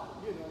allow,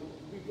 to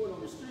be put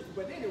on restriction.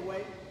 But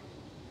anyway,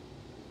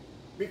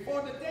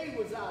 before the day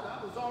was out,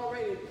 I was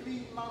already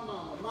pleading my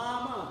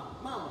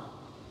mama.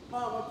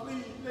 Mama,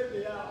 please let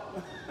me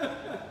out.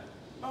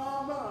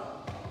 Mama.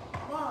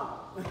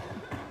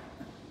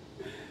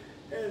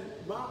 And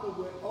Mama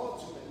would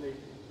ultimately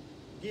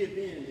give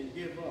in and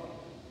give up.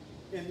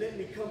 And let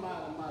me come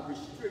out of my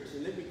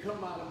restriction. Let me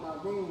come out of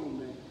my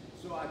room and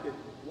so I could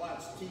watch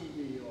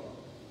TV or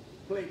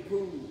play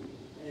pool.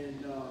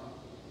 And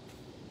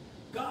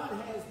God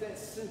has that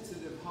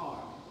sensitive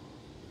heart.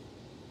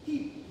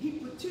 He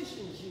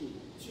petitions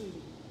you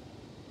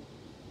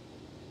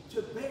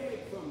to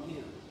beg from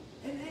him.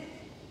 And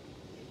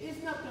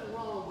it's nothing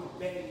wrong with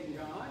begging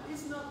God.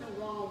 It's nothing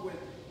wrong with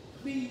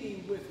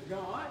pleading with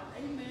God.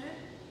 Amen.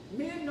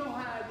 Men know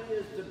how it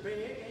is to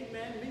beg.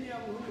 Amen. Many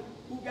of them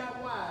who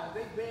got wives,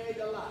 they beg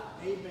a lot.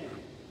 Amen.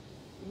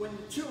 When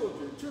the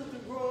children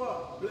grow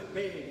up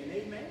begging.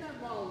 Amen.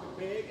 Nothing wrong with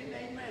begging.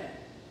 Amen.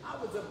 I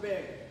was a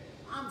beggar.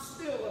 I'm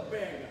still a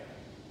beggar.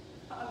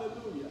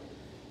 Hallelujah.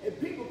 And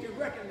people can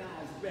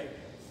recognize beggars.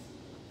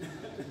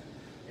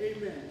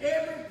 Amen.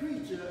 Every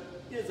preacher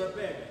is a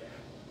beggar.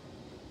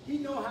 He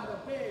knows how to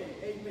beg.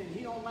 Amen.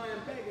 He don't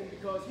mind begging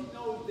because he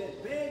knows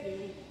that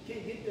begging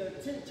can get the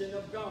attention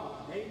of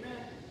God.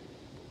 Amen.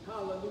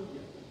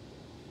 Hallelujah.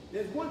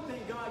 There's one thing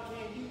God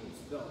can't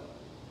use, though.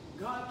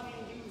 God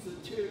can't use a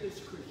tearless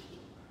Christian.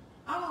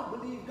 I don't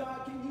believe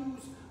God can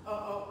use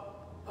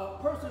a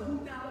person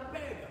who's not a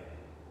beggar.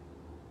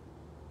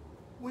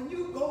 When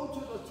you go to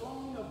the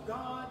throne of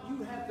God,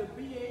 you have to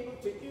be able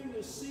to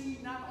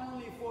intercede not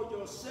only for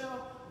yourself,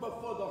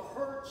 but for the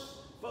hurts,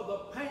 for the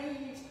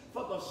pains,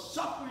 for the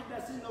suffering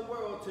that's in the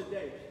world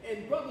today.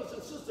 And brothers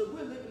and sisters,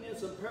 we're living in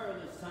some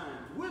perilous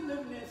times. We're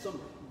living in some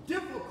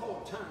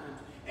difficult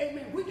times.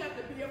 Amen. We got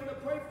to be able to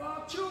pray for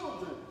our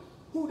children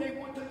who they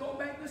want to go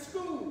back to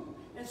school.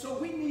 And so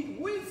we need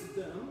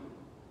wisdom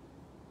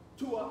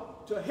to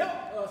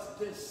help us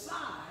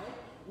decide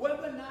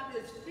whether or not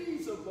it's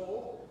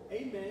feasible,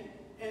 amen,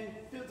 and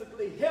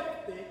physically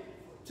healthy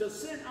to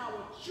send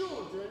our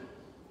children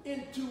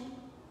into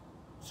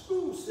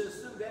school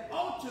system that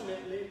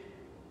ultimately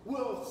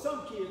will,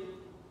 some kids,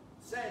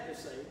 sad to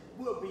say,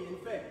 will be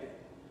infected.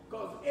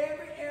 Because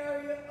every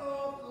area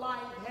of life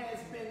has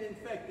been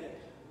infected.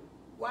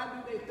 Why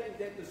do they think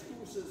that the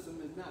school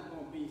system is not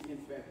going to be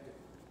infected?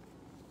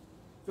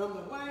 From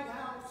the White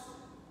House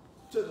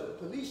to the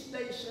police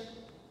station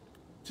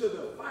to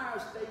the fire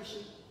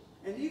station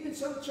And even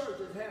some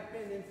churches have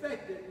been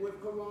infected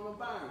with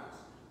coronavirus.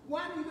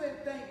 Why do they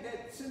think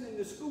that sending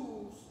to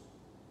schools,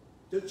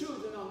 the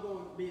children are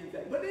going to be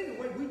infected? But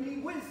anyway, we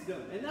need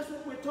wisdom, and that's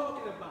what we're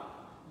talking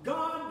about.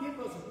 God give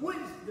us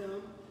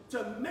wisdom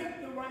to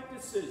make the right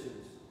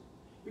decisions.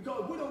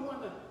 Because we don't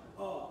want to,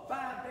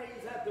 5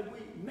 days after we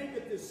make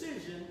a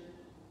decision,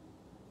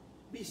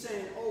 be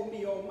saying, oh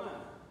me, oh mine.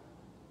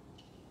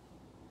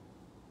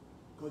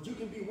 Because you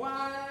can be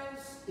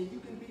wise and you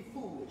can be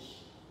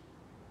foolish.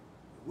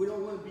 We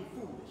don't want to be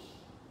foolish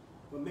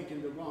for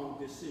making the wrong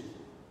decision.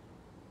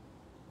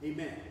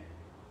 Amen.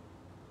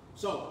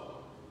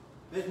 So,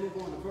 let's move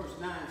on to verse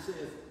 9. It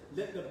says,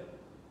 let the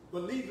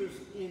believers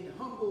in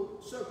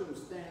humble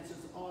circumstances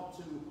ought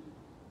to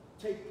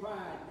take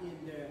pride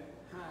in their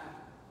high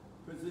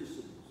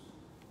positions.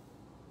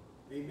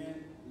 Amen.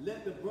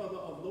 Let the brother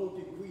of low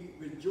degree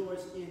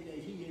rejoice in that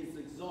he is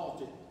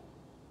exalted.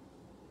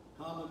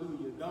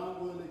 Hallelujah.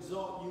 God will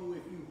exalt you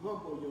if you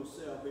humble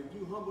yourself. If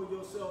you humble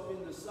yourself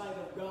in the sight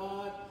of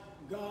God,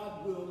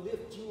 God will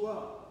lift you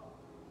up.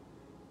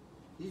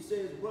 He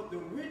says, but the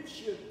rich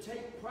should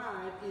take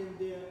pride in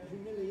their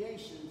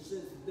humiliation,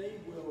 since they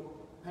will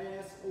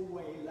pass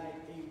away like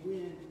a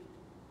wind,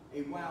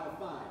 a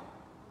wildfire.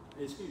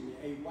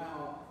 A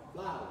wild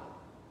flower.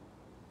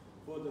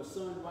 For the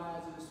sun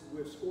rises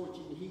with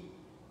scorching heat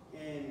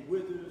and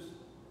withers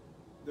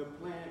the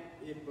plant,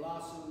 it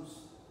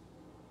blossoms,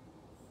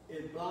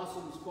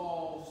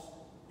 falls,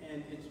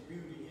 and its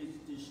beauty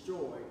is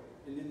destroyed.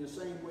 And in the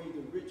same way,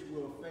 the rich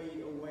will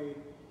fade away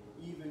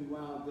even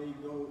while they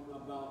go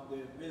about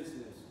their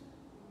business.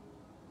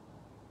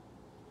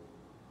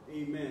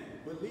 Amen.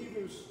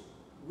 Believers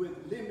with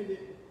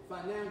limited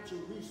financial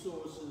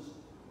resources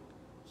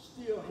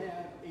still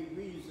have a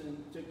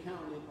reason to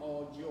count it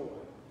all joy,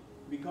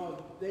 because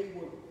they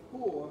were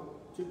poor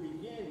to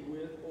begin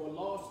with, or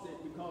lost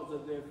it because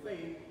of their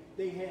faith.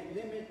 They had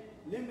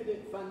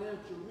limited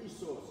financial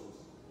resources.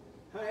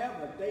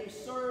 However, they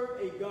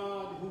served a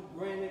God who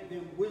granted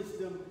them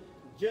wisdom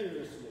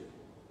generously.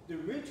 The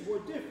rich were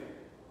different.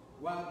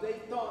 While they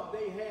thought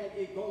they had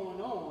it going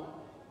on,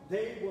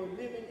 they were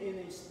living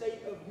in a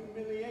state of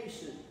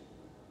humiliation.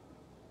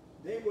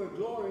 They were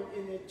glorying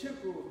in their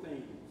temporal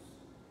things.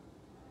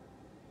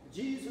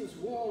 Jesus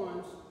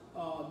warns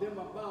them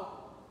about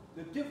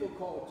the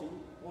difficulty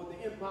or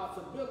the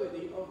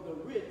impossibility of the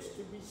rich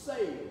to be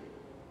saved,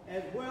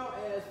 as well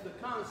as the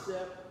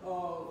concept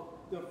of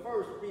the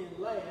first being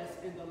last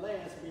and the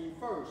last being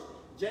first.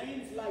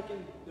 James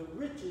likened the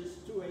riches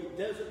to a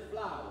desert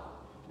flower.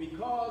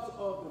 Because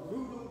of the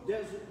brutal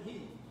desert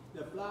heat,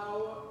 the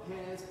flower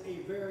has a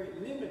very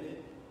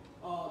limited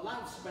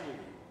lifespan.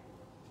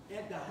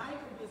 At the height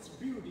of its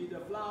beauty, the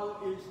flower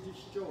is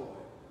destroyed.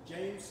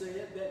 James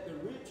said that the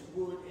rich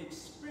would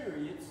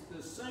experience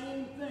the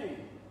same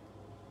thing.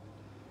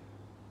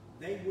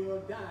 They will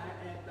die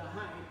at the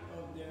height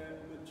of their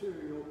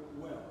material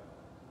wealth.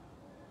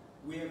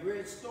 We have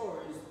read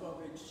stories of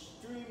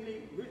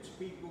extremely rich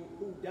people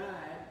who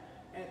died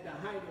at the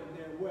height of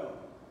their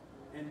wealth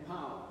and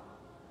power.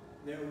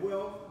 Their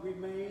wealth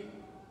remained,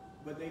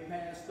 but they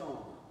passed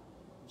on.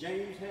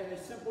 James had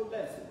a simple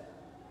lesson.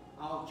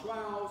 Our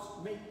trials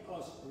make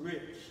us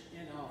rich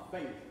in our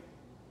faith,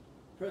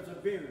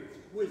 perseverance,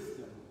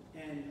 wisdom,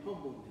 and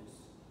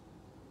humbleness.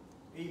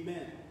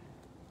 Amen.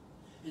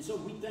 And so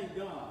we thank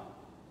God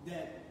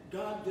that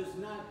God does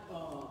not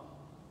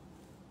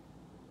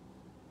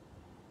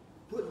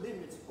put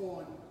limits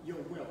on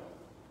your wealth.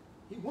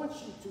 He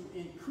wants you to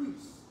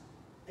increase,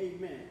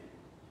 amen,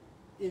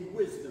 in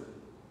wisdom,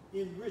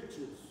 in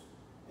riches,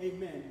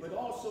 amen, but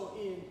also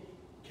in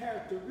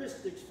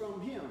characteristics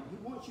from him. He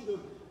wants you to,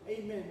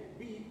 amen,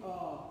 be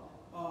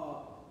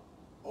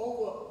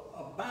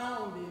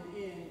abounding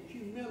in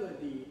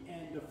humility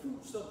and the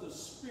fruits of the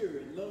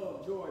Spirit,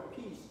 love, joy,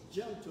 peace,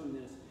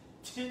 gentleness,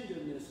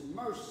 tenderness,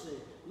 mercy,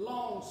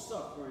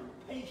 long-suffering,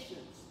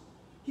 patience.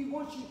 He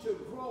wants you to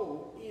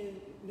grow in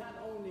not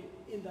only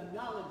in the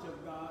knowledge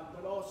of God,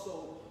 but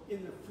also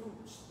in the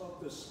fruits of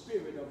the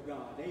Spirit of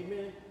God.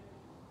 Amen?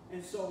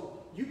 And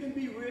so you can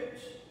be rich,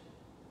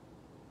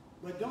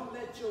 but don't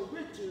let your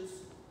riches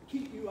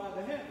keep you out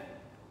of heaven.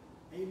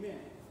 Amen.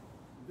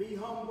 Be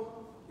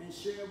humble and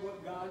share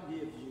what God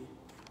gives you.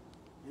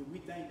 And we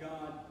thank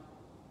God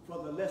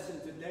for the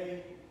lesson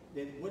today,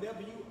 that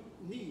whatever you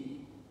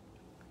need,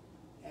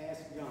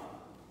 ask God.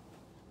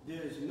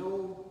 There's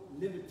no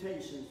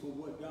limitation for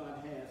what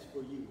God has for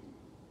you.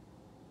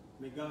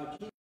 May God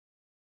keep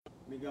you.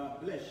 May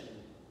God bless you.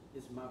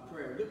 It's my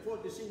prayer. Look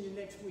forward to seeing you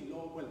next week,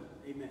 Lord willing.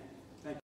 Amen.